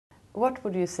What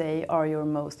would you say are your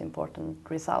most important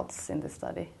results in this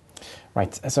study?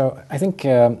 Right. So I think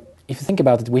if you think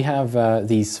about it, we have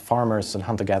these farmers and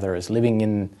hunter-gatherers living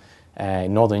in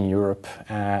Northern Europe,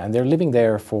 and they're living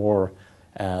there for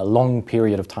a long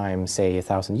period of time, say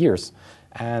 1,000 years.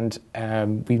 And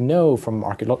we know from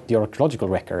the archaeological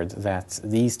record that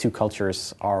these two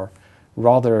cultures are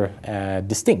rather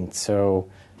distinct. So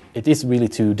it is really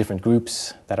two different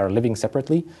groups that are living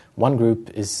separately. One group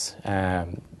is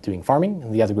doing farming,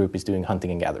 and the other group is doing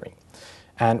hunting and gathering.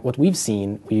 And what we've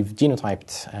seen, we've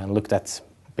genotyped and looked at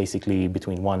basically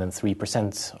between 1% and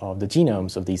 3% of the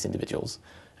genomes of these individuals.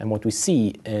 And what we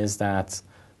see is that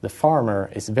the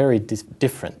farmer is very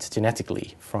different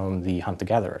genetically from the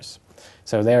hunter-gatherers.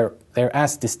 So they're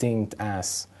as distinct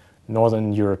as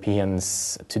Northern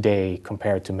Europeans today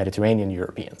compared to Mediterranean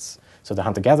Europeans. So the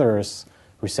hunter-gatherers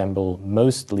resemble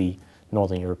mostly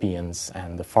Northern Europeans,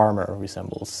 and the farmer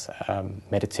resembles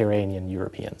Mediterranean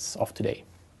Europeans of today.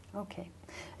 Okay.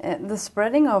 The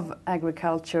spreading of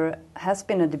agriculture has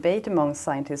been a debate among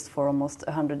scientists for almost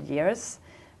 100 years.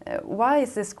 Why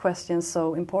is this question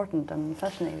so important and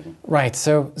fascinating? Right.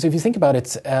 So if you think about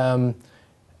it,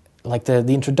 like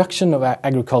the introduction of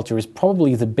agriculture is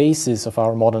probably the basis of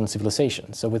our modern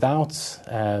civilization. So without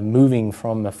moving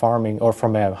from a farming or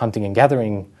from a hunting and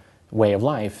gathering way of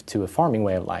life to a farming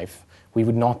way of life, we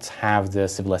would not have the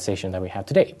civilization that we have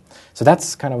today. So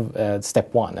that's kind of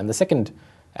step one. And the second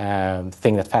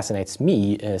thing that fascinates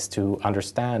me is to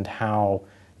understand how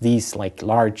these like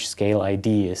large-scale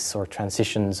ideas or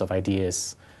transitions of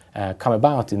ideas come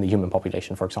about in the human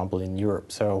population, for example, in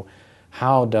Europe. So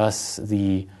how does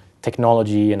the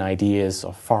technology and ideas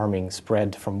of farming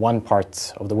spread from one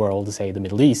part of the world, say the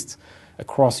Middle East,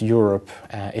 across Europe?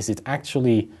 Is it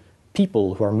actually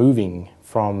people who are moving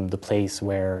from the place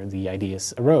where the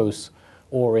ideas arose,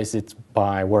 or is it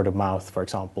by word of mouth, for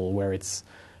example, where it's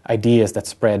ideas that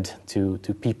spread to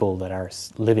people that are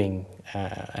living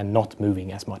and not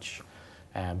moving as much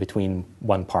between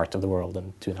one part of the world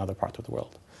and to another part of the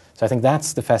world? So I think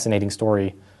that's the fascinating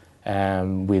story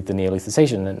with the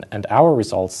Neolithicization and our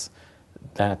results,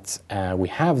 that we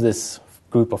have this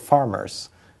group of farmers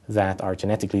that are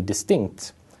genetically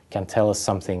distinct can tell us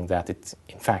something that it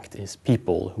in fact is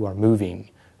people who are moving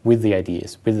with the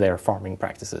ideas, with their farming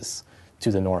practices to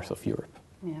the north of Europe.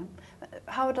 Yeah.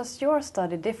 How does your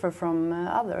study differ from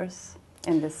others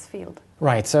in this field?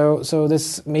 Right, so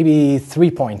there's maybe 3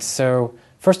 points. So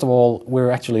first of all,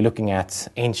 we're actually looking at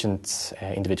ancient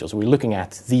individuals. We're looking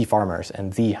at the farmers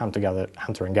and the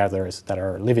hunter and gatherers that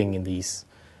are living in these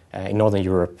in Northern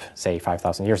Europe, say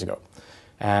 5,000 years ago.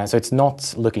 So it's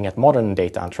not looking at modern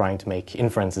data and trying to make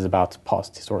inferences about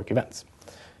past historic events.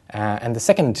 And the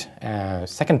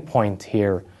second point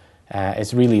here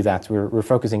is really that we're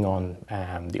focusing on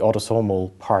the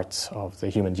autosomal parts of the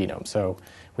human genome. So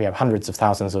we have hundreds of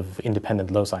thousands of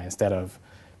independent loci instead of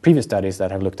previous studies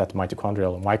that have looked at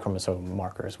mitochondrial and Y chromosome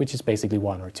markers, which is basically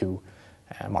 1 or 2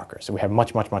 markers. So we have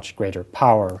much greater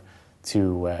power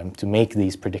to make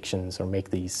these predictions or make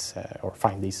these or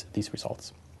find these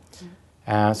results.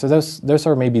 So those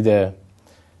are maybe the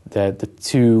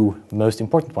 2 most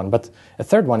important ones. But a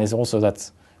third one is also that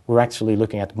we're actually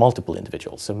looking at multiple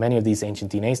individuals. So many of these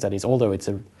ancient DNA studies, although it's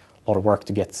a lot of work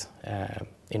to get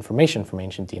information from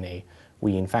ancient DNA,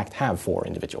 we in fact have 4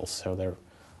 individuals. So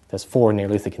there's 4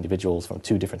 Neolithic individuals from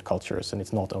 2 different cultures, and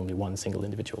it's not only one single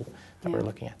individual that we're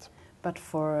looking at. But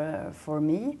for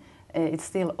me, it's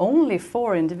still only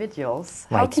 4 individuals.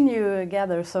 Right. How can you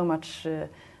gather so much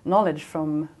knowledge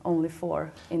from only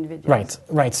 4 individuals?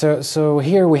 Right. So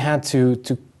here we had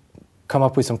to come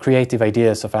up with some creative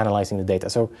ideas of analyzing the data.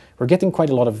 So we're getting quite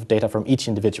a lot of data from each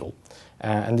individual,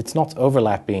 and it's not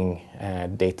overlapping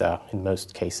data in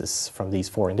most cases from these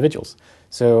 4 individuals.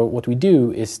 So what we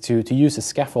do is to use a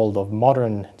scaffold of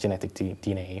modern genetic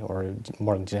DNA or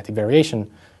modern genetic variation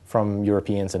from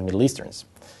Europeans and Middle Easterns.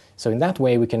 So in that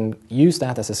way we can use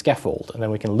that as a scaffold, and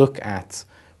then we can look at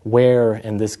where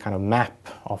in this kind of map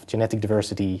of genetic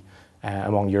diversity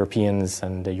among Europeans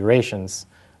and the Eurasians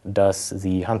does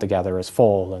the hunter-gatherers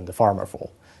fall and the farmer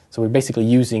fall. So we're basically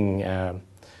using a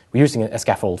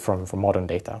scaffold from modern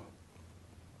data.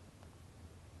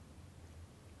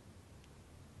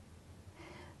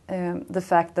 The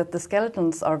fact that the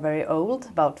skeletons are very old,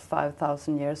 about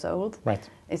 5,000 years old, Right.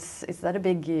 Is that a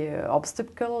big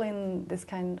obstacle in this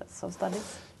kind of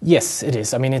studies? Yes, it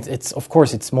is. I mean, it's of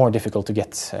course it's more difficult to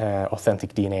get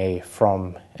authentic DNA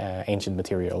from ancient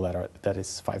material that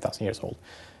is 5,000 years old.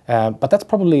 But that's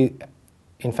probably,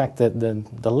 in fact,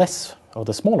 the less or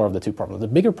the smaller of the 2 problems. The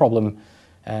bigger problem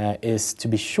is to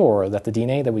be sure that the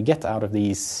DNA that we get out of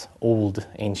these old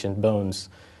ancient bones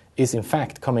is in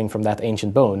fact coming from that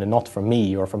ancient bone and not from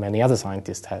me or from any other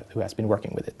scientist who has been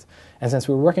working with it. And since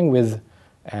we're working with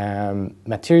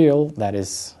material that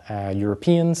is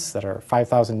Europeans, that are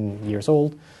 5,000 years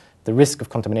old, the risk of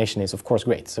contamination is of course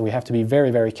great. So we have to be very,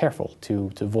 very careful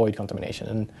to avoid contamination.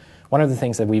 And one of the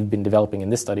things that we've been developing in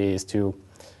this study is to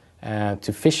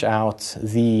fish out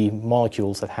the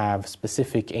molecules that have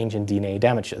specific ancient DNA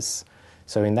damages.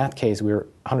 So in that case, we're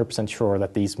 100% sure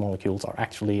that these molecules are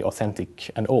actually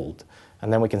authentic and old.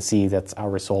 And then we can see that our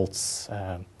results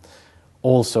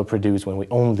also produce when we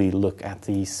only look at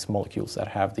these molecules that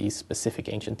have these specific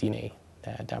ancient DNA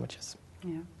damages.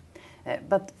 Yeah.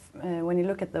 But when you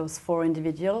look at those 4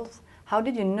 individuals, how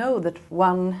did you know that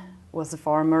one was a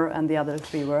farmer and the other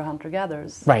 3 were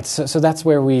hunter-gatherers? Right, so that's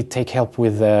where we take help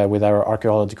with our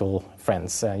archaeological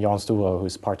friends, Jan Sturo,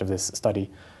 who's part of this study.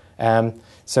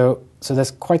 So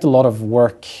there's quite a lot of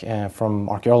work from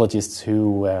archaeologists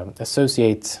who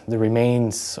associate the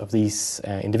remains of these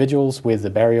individuals with the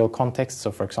burial context.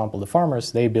 So for example, the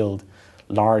farmers, they build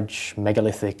large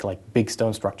megalithic, like big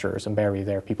stone structures and bury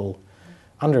their people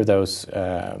under those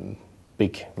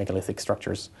big megalithic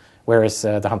structures, whereas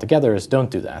the hunter-gatherers don't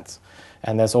do that.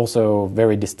 And there's also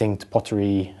very distinct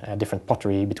pottery, different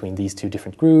pottery between these 2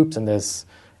 different groups, and there's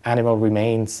animal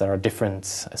remains that are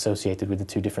different associated with the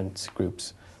 2 different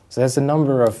groups. So there's a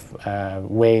number of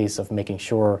ways of making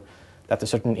sure that a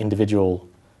certain individual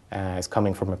is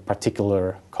coming from a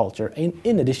particular culture,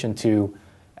 in addition to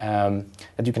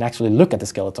that you can actually look at the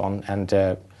skeleton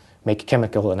and make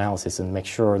chemical analysis and make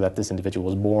sure that this individual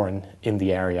was born in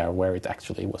the area where it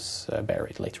actually was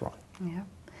buried later on.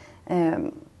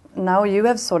 Yeah. Now you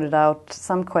have sorted out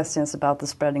some questions about the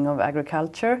spreading of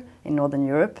agriculture in Northern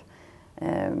Europe.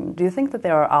 Do you think that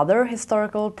there are other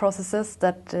historical processes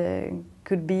that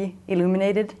could be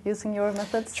illuminated using your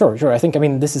methods? Sure. I think,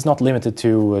 this is not limited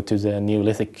to the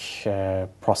Neolithic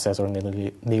process or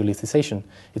Neolithization.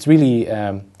 It's really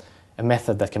a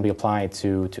method that can be applied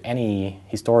to any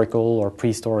historical or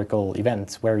prehistorical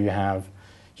event where you have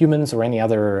humans or any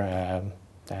other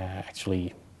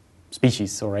actually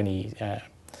species or any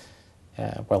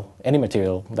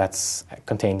material that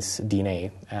contains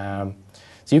DNA.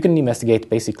 So you can investigate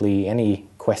basically any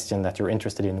question that you're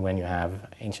interested in when you have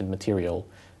ancient material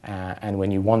and when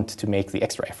you want to make the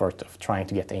extra effort of trying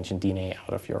to get ancient DNA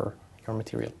out of your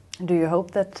material. Do you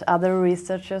hope that other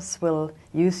researchers will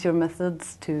use your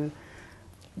methods to...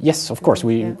 Yes, of course.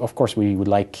 We would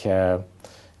like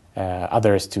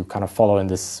others to kind of follow in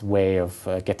this way of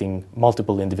getting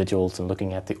multiple individuals and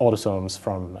looking at the autosomes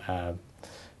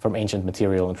from ancient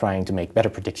material and trying to make better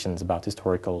predictions about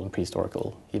historical and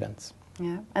prehistorical events.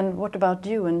 Yeah. And what about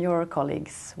you and your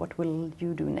colleagues? What will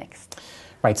you do next?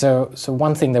 Right. So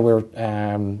one thing that we're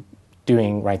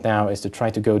doing right now is to try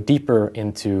to go deeper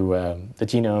into the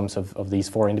genomes of these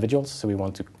 4 individuals. So we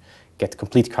want to get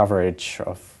complete coverage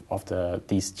of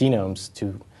these genomes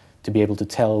to be able to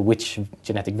tell which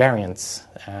genetic variants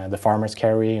the farmers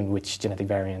carry and which genetic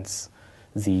variants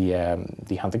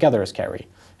the hunter-gatherers carry,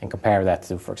 and compare that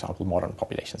to, for example, modern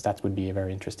populations. That would be a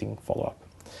very interesting follow-up.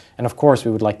 And of course,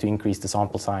 we would like to increase the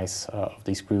sample size of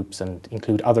these groups and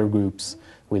include other groups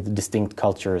with distinct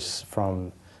cultures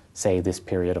from, say, this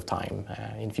period of time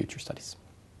in future studies.